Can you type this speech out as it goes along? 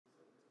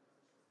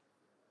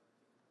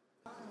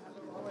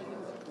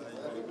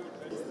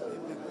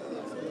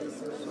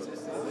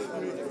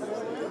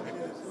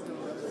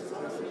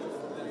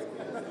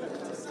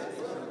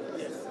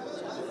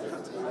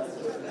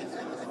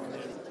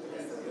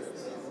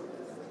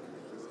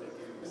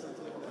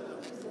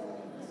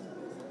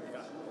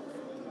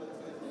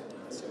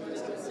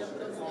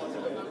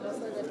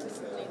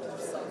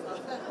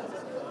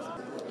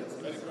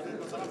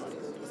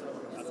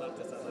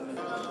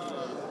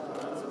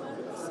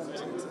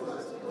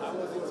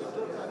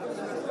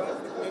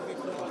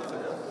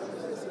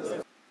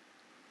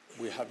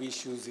have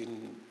issues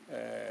in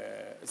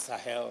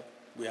Sahel.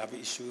 We have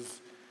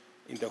issues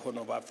in the Horn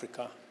of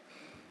Africa.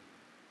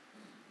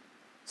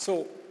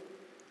 So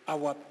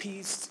our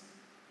peace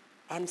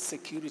and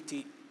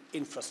security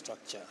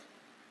infrastructure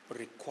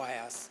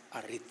requires a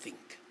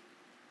rethink.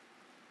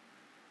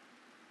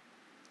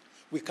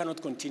 We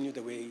cannot continue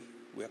the way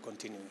we are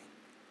continuing.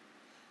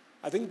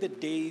 I think the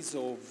days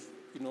of,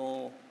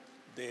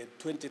 the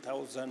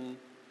 20,000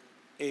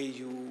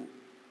 AU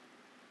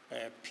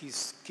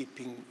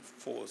peacekeeping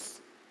force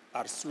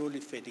are slowly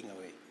fading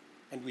away.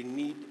 And we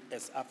need,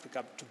 as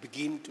Africa, to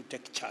begin to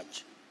take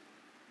charge.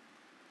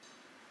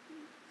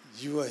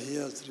 You are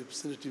here as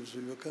representatives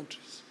of your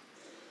countries.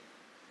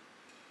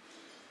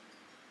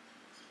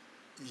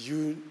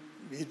 You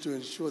need to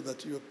ensure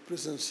that your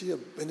presence here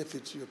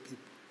benefits your people.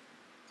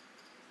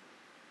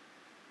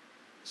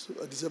 So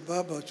Addis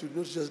Ababa should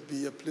not just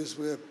be a place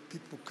where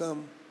people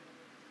come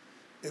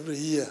every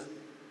year,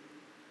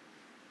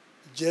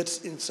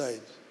 jets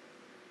inside,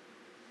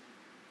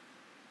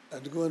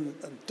 and go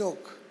and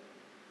talk,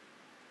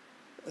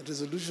 and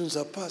resolutions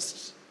are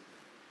passed.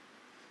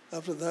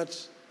 After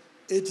that,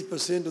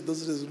 80% of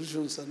those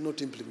resolutions are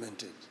not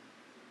implemented.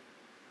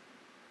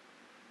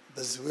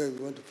 That's where we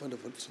want to find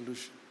a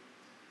solution,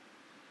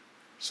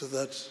 so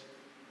that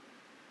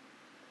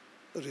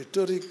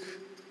rhetoric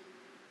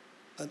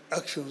and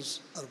actions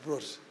are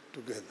brought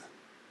together.